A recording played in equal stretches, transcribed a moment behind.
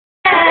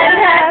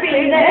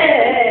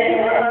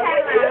happiness.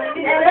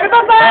 What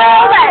about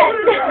Bob?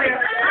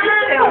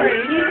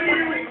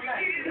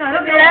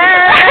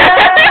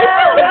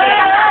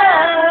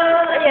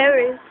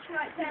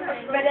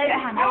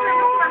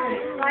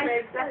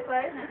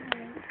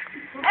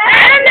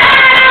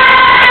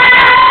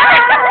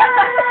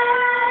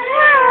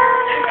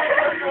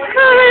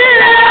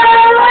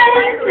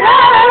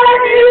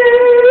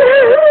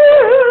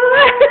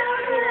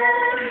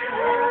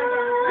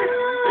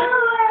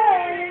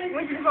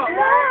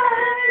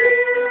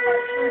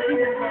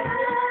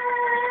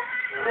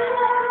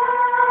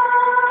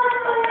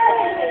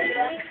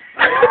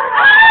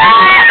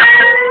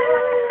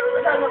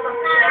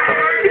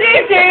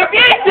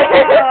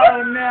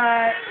 Oh no.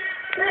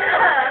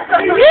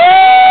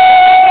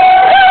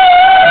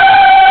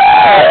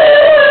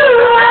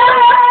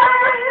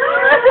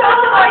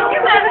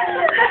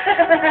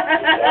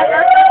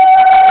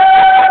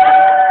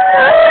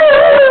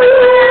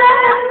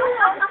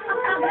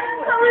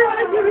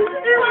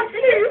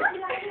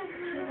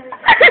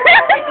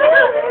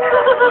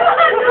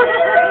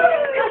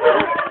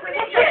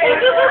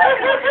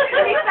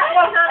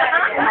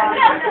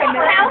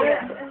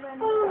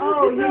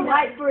 Oh, you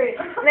white brick.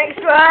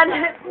 Next one.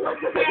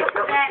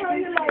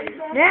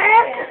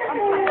 Yeah.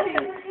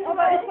 What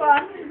about this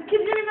one? Can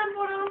you remember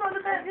what I was on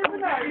about the other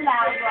night?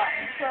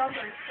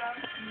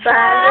 By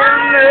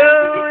the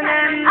moon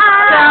and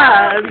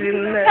stars in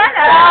the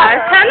sky.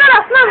 Turn that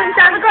off, Mum. It's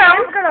down the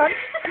ground. Go on.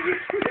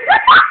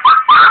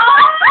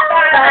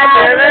 By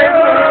the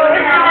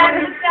moon and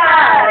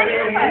stars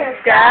in the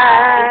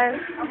sky.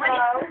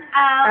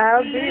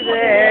 I'll be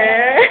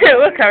there.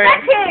 We'll carry on.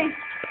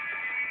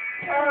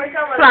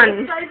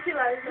 Plunge. Fancy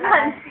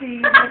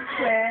the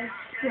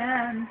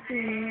question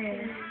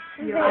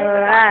in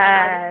your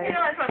eyes.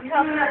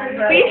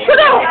 But you should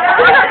have.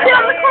 You're not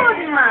still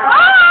recording, man.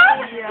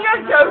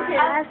 You're joking.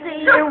 I see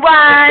you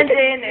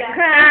winding and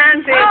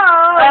cramping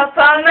up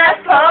on that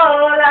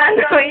pole. I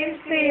know you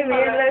see me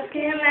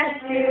looking at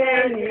you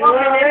and you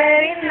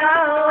already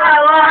know I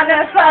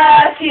wanna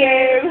fuck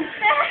you.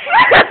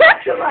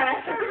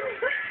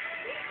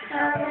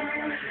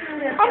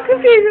 I'm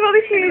confused with all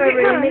this music.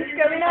 remix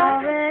going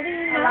on.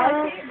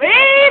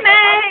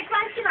 Remix!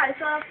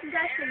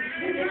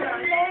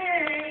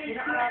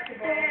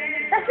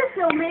 That's just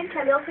filming,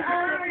 Kelly.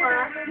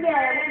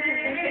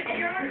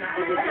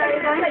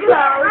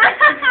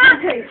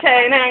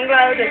 Chain and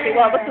glow, does he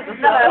want us to the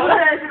floor?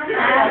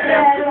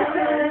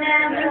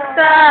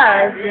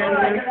 Stars in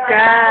the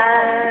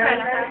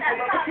sky.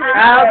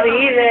 I'll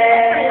be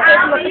there.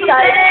 I'll be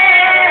there.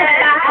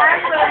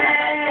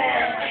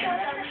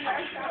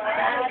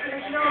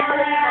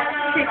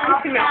 Keep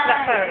kissing me off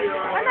that phone.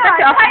 I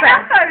know, take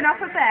that phone off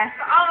of there.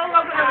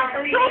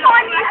 It's all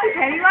my music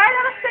anyway,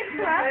 then I'll stick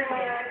to her.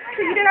 So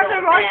you don't have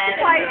the right to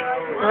play.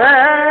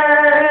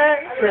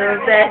 So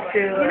that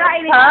to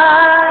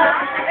apart,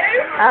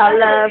 I'll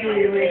love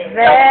you with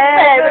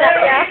every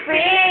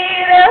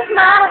beat of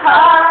my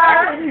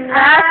heart.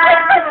 I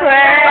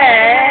swear.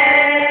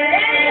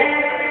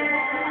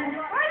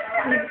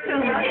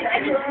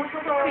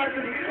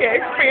 Yeah,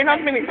 it's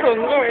 3.5 minutes long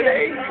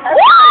already.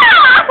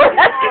 Wow!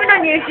 That's even on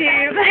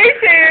YouTube.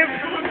 YouTube!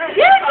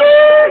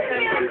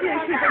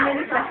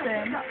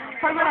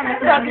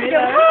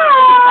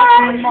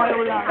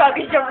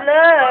 Gotta jump low.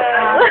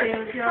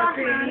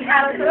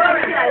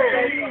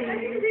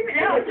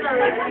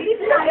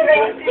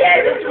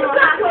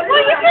 What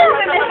are you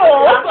filming me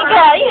for?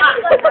 Okay.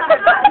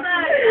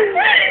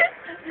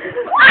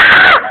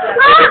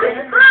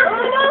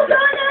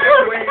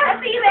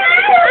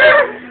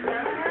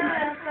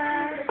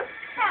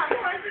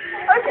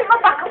 Open my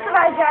back up to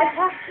my guys.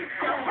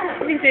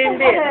 You doing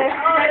this?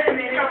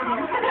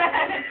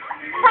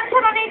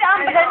 Sometimes I need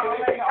ambulance.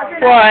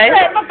 Why?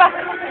 Put my back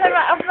up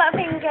to that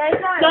thing, guys.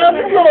 No,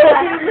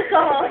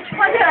 massage.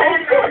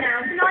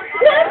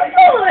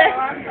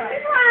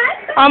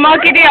 I'm all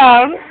giddy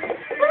on.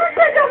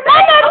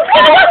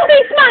 What's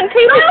this man?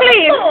 Keep it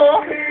clean.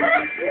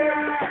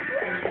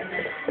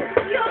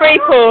 Free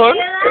porn.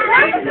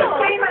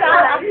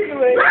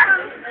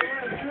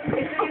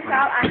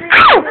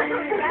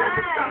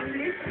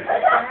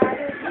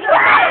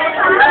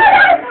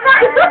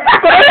 I've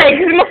got my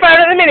legs in my phone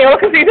at the minute, all I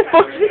can see the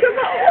foot. You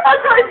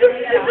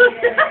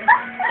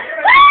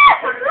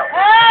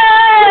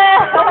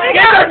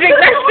gotta drink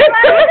that shit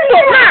to the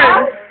foot, man.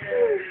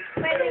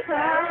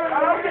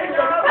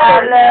 I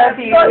love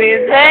you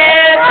with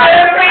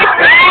every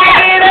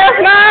beat of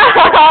my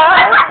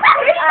heart.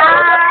 I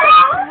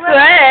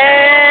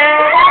swear.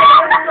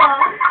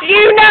 Do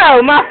you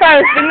know my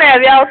phone's been there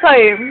the whole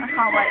time?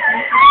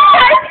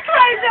 I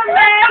can't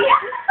wait.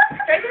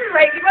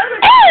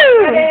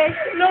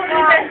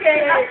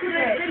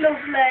 Absolutely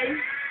lovely.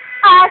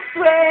 I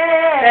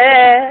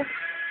swear.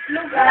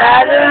 By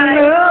the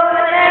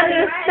moon and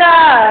the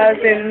stars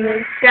in the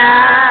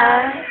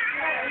sky,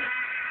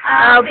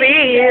 I'll be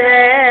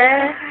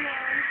there.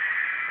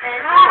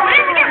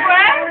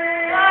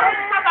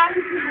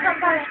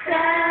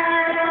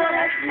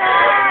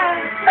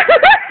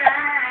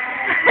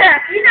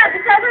 You know the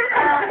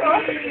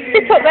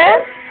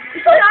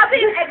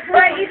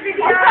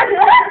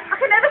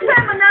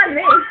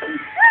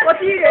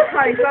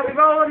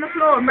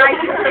floor and race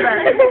to them.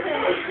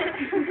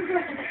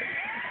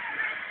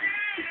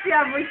 See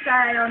how we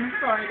stay on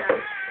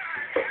Friday.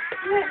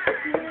 I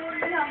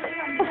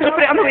was going to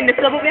put it on the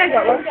windowsill, but we ain't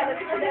got one. I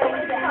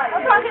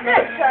can't get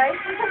next, right?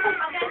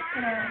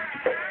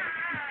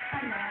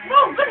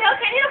 Oh, good hell,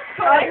 can you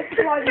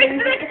not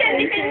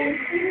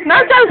No,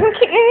 don't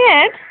kick me in the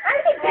head.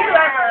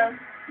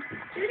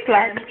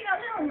 Flag.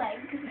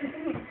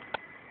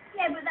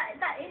 Yeah, but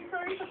that is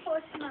only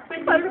proportional.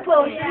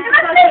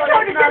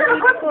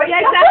 Yeah,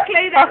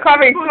 exactly. I can't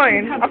read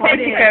mine. I'll put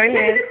it going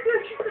there.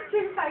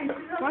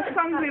 What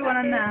song do we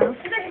want to know?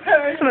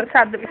 Something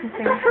sad that we can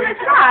sing. It's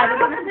sad, I don't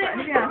want to put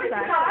anything else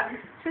there.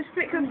 Just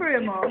flick them through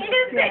them all.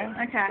 Yeah,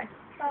 okay.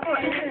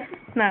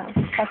 No,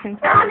 I think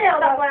so. I know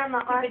that one, I'm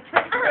not right.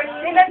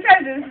 In them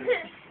trousers.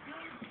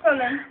 Go on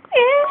then.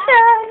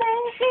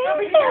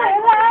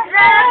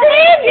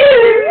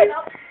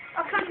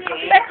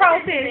 They're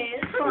cold too.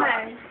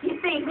 You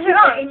think you're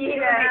not in your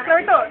Yeah. Go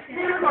on.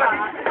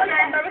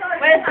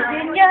 Where's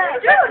Virginia?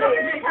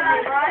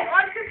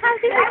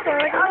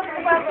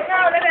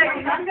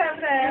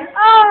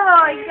 Oh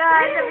my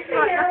god, that was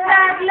like a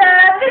sad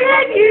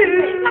loving you.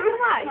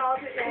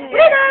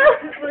 Widow.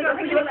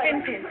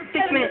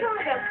 6 minutes.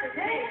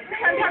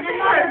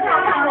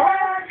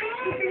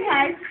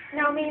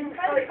 No, I mean,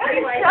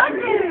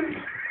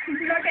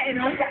 You're not getting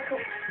on.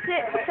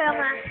 film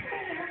that.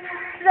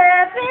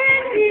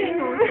 Loving you.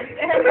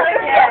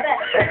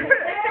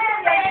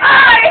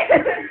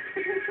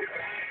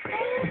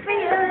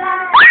 Feel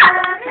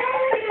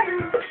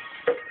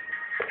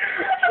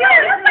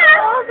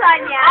like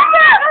loving you.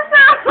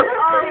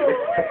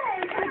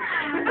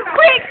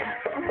 Quick!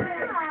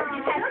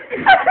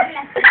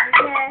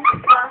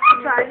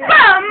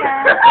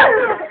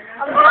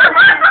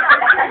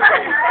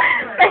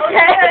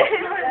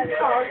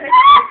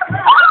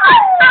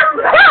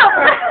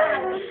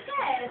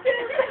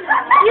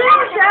 You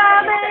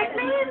shall make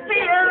me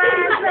feel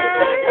like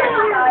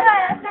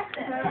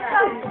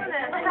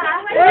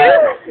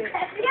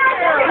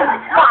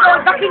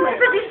Back into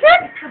position?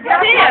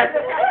 yeah.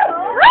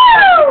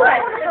 Woo!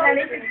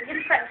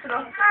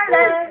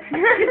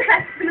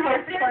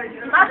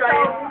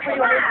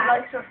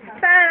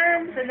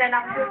 And then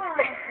after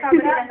we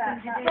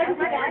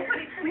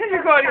can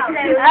record it.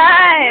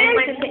 Aye.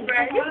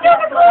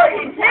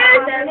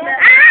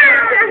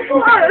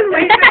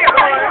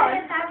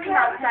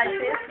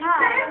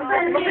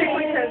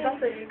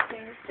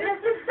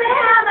 Just to say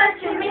how much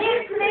you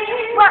miss me,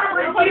 what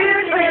would you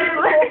do?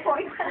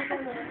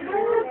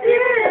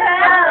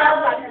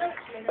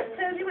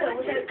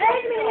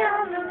 Take me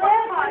on the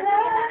way,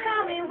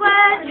 tell me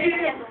what you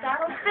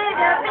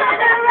figure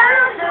it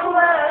around the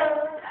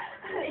world.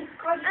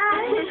 I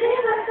see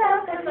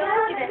myself as a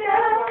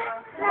girl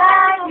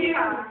like you.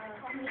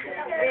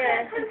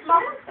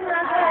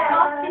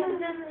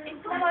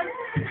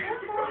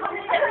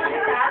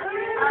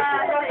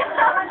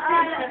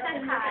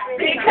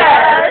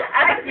 Because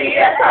I see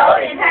us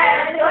holding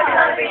hands, we're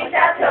gonna reach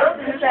out close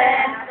and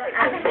stand.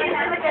 I can see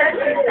the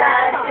country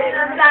side,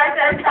 side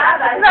by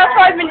side. About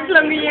 5 minutes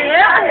longer,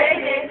 yeah?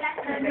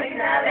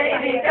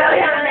 Baby, go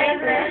young.